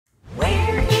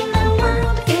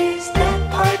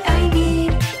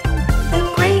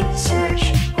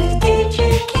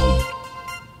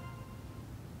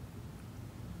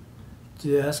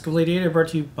Desk of Lady Ada brought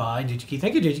to you by Digi-Key.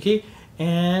 Thank you, Digi-Key.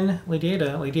 And Lady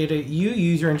Ada, you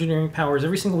use your engineering powers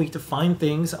every single week to find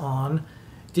things on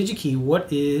Digi-Key.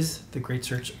 What is the great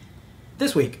search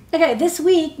this week? Okay, this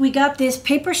week we got this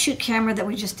paper shoot camera that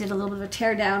we just did a little bit of a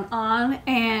teardown on,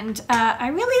 and I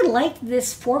really liked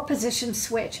this 4-position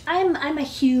switch. I'm a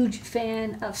huge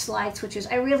fan of slide switches.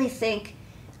 I really think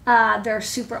they're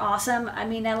super awesome. I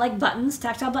mean, I like buttons.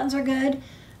 Tactile buttons are good,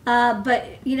 but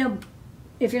you know,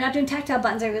 if you're not doing tactile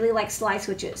buttons, I really like slide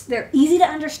switches. They're easy to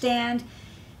understand.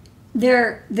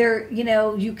 They're you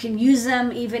know, you can use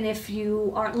them even if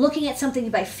you aren't looking at something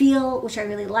by feel, which I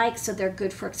really like. So they're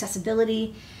good for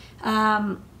accessibility.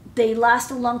 They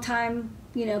last a long time,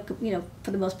 you know,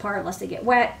 for the most part, unless they get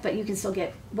wet. But you can still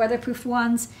get weatherproof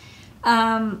ones.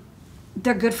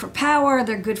 They're good for power.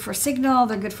 They're good for signal.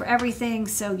 They're good for everything.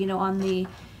 So you know, on the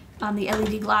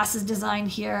LED glasses design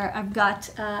here, I've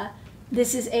got.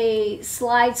 This is a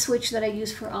slide switch that I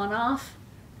use for on-off,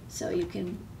 so you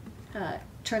can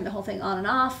turn the whole thing on and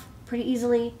off pretty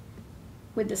easily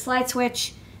with the slide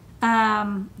switch.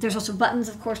 There's also buttons,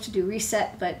 of course, to do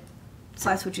reset, but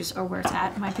slide switches are where it's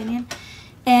at, in my opinion.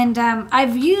 And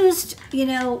I've used, you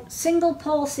know, single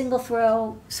pole, single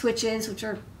throw switches, which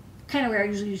are kind of rare. I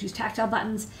usually use tactile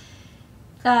buttons.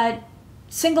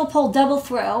 Single pole double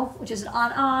throw, which is an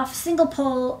on-off, single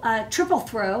pole triple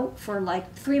throw for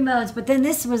like 3 modes. But then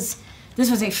this was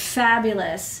a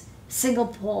fabulous single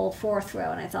pole 4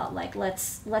 throw, and I thought, like,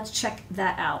 let's check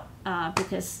that out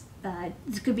because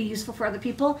this could be useful for other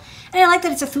people. And I like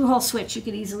that it's a through-hole switch. You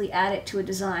could easily add it to a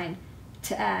design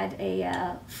to add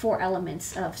a 4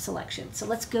 elements of selection. So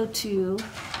let's go to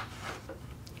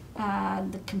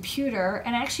the computer,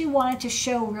 and I actually wanted to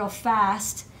show real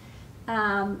fast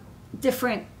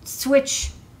different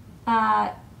switch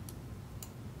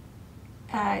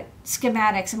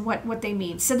schematics and what they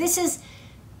mean. So this is,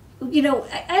 you know,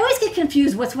 I always get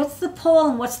confused. What's the pole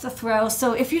and what's the throw?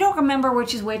 So if you don't remember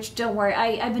which is which, don't worry.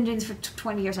 I've been doing this for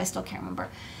 20 years. I still can't remember.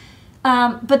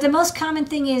 But the most common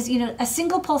thing is, you know, a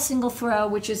single pole, single throw,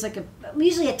 which is like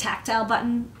usually a tactile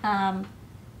button.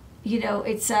 You know,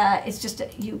 it's just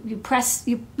you press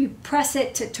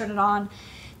it to turn it on.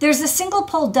 There's a single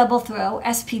pole double throw,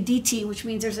 SP4T, which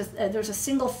means there's a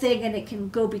single thing and it can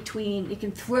go between, it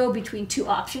can throw between 2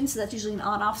 options. So that's usually an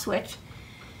on-off switch.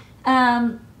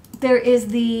 There is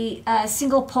the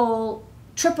single pole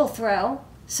triple throw.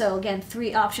 So again,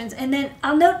 3 options. And then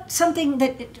I'll note something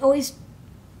that it always,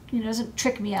 you know, doesn't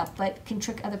trick me up, but can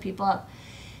trick other people up.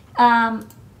 I'll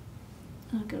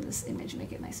go to this image and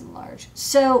make it nice and large.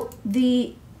 So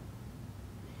the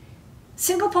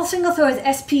single pole single throw is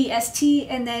SPST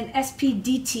and then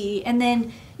SP4T, and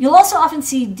then you'll also often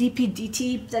see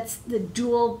DP-DT. That's the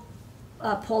dual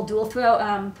pole dual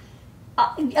throw.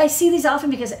 I see these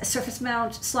often because surface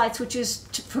mount slide switches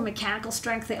for mechanical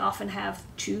strength, they often have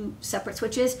 2 separate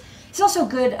switches. It's also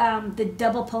good, the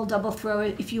double pole double throw,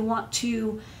 if you want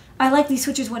to. I like these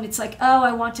switches when it's like, oh,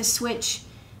 I want to switch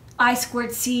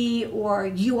I2C or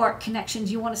UART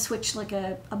connections. You want to switch like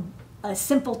a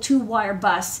simple 2-wire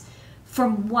bus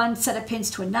from one set of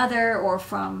pins to another, or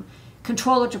from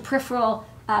controller to peripheral.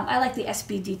 I like the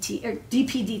SP4T or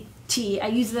DP-DT. I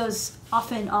use those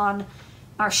often on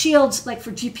our shields, like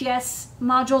for GPS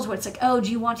modules, where it's like, oh, do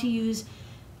you want to use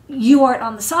UART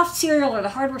on the soft serial or the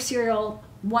hardware serial?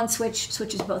 One switch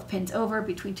switches both pins over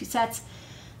between 2 sets.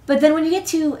 But then when you get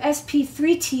to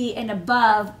SP3T and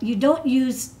above, you don't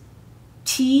use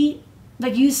T,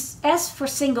 like use S for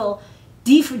single,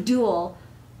 D for dual.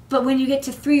 But when you get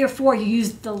to 3 or 4, you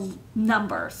use the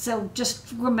number. So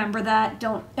just remember that.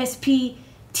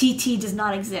 SP4T does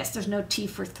not exist. There's no T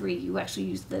for 3. You actually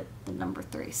use the number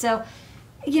 3. So,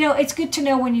 you know, it's good to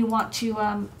know when you want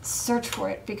to search for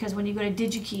it, because when you go to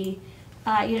Digi-Key,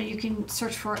 you know, you can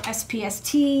search for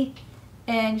SPST,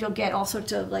 and you'll get all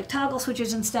sorts of like toggle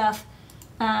switches and stuff.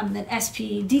 Then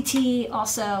SP4T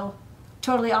also,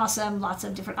 totally awesome. Lots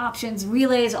of different options.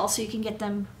 Relays also, you can get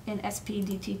them in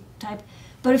SP4T type.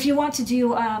 But if you want to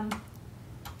do,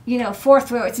 you know, 4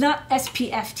 throw, it's not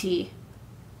SP4T,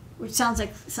 which sounds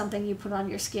like something you put on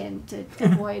your skin to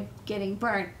avoid getting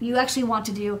burnt. You actually want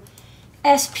to do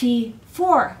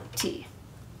SP4T.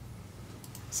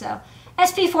 So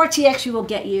SP4T actually will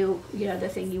get you, you know, the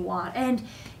thing you want. And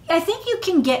I think you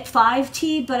can get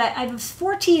 5T, but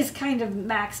 4T is kind of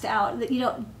maxed out. You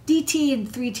know, DT and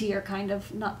 3T are kind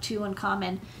of not too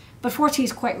uncommon, but 4T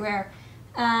is quite rare.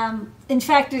 In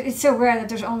fact, it's so rare that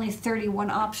there's only 31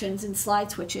 options in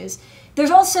slide switches. There's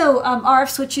also RF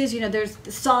switches. You know, there's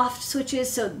the soft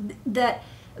switches. So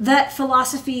that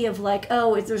philosophy of like,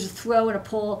 oh, if there's a throw and a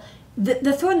pull,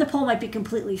 the throw and the pull might be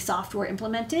completely software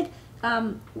implemented.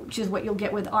 which is what you'll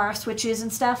get with RF switches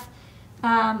and stuff.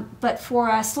 But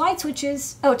for slide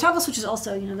switches, toggle switches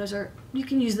also, those are, you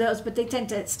can use those, but they tend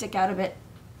to stick out a bit.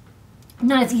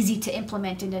 Not as easy to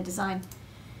implement in a design.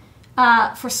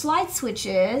 For slide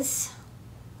switches,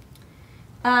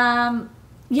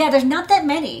 there's not that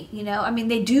many, I mean,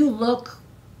 they do look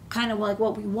kind of like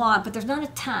what we want, but there's not a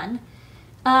ton.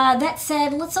 That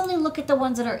said, let's only look at the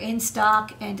ones that are in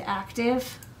stock and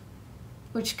active,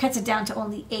 which cuts it down to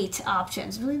only 8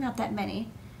 options. Really not that many.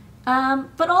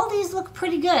 But all these look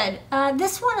pretty good.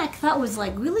 This one I thought was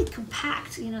like really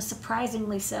compact,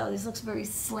 surprisingly so. This looks very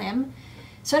slim.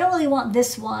 So I don't really want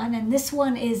this one. And this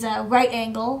one is a right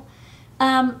angle.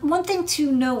 One thing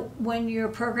to note when you're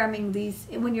programming these,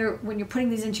 when you're putting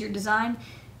these into your design,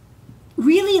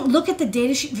 really look at the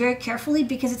datasheet very carefully,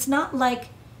 because it's not like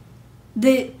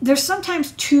there's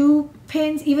sometimes 2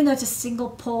 pins, even though it's a single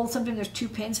pole. Sometimes there's 2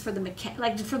 pins for the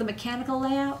mechanical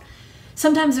layout.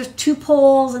 Sometimes there's 2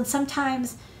 poles, and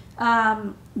sometimes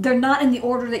they're not in the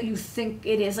order that you think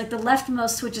it is. Like the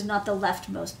leftmost switch is not the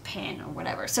leftmost pin or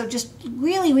whatever. So just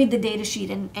really read the data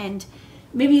sheet and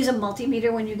maybe use a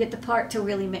multimeter when you get the part to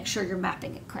really make sure you're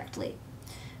mapping it correctly.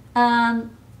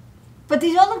 But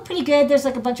these all look pretty good. There's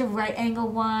like a bunch of right angle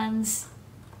ones.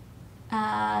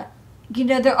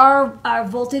 There are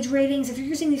voltage ratings. If you're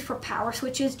using these for power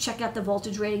switches, check out the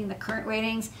voltage rating and the current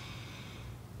ratings.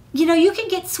 You can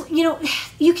get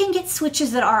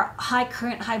switches that are high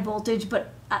current, high voltage,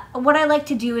 but what I like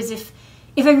to do is if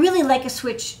I really like a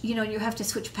switch, you have to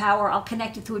switch power, I'll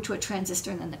connect it through to a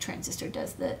transistor, and then the transistor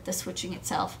does the switching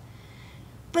itself.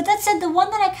 But that said, the one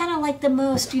that I kind of like the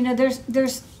most,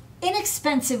 there's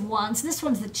inexpensive ones. This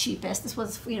one's the cheapest. This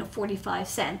one's 45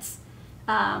 cents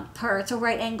per. It's a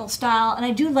right angle style, and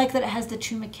I do like that it has the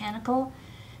true mechanical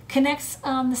connects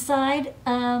on the side.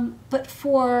 But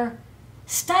for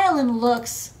style and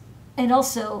looks, and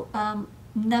also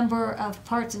number of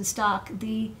parts in stock,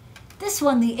 this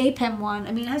one, the APEM one,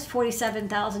 I mean, it has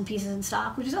 47,000 pieces in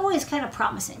stock, which is always kind of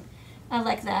promising. I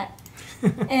like that.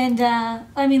 And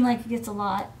I mean, like, it gets a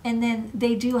lot. And then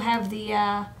they do have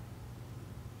the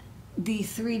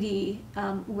 3D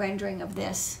rendering of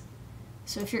this.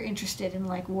 So if you're interested in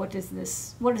like what does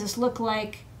this look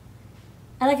like,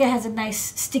 I like it has a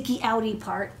nice sticky outy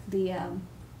part. The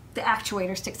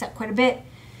actuator sticks out quite a bit.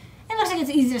 It looks like it's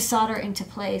easy to solder into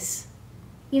place.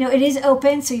 It is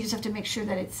open, so you just have to make sure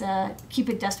that it's keep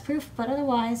it dust proof. But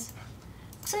otherwise,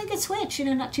 looks like a good switch.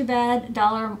 Not too bad,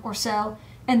 $1 or so,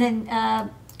 and then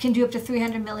can do up to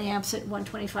 300 milliamps at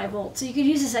 125 volts. So you could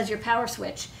use this as your power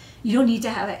switch. You don't need to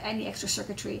have any extra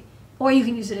circuitry, or you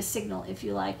can use it as signal if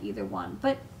you like, either one.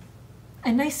 But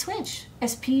a nice switch,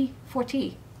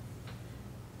 SP4T.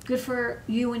 Good for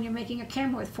you when you're making a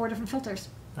camera with 4 different filters.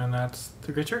 And that's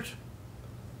the Great Church.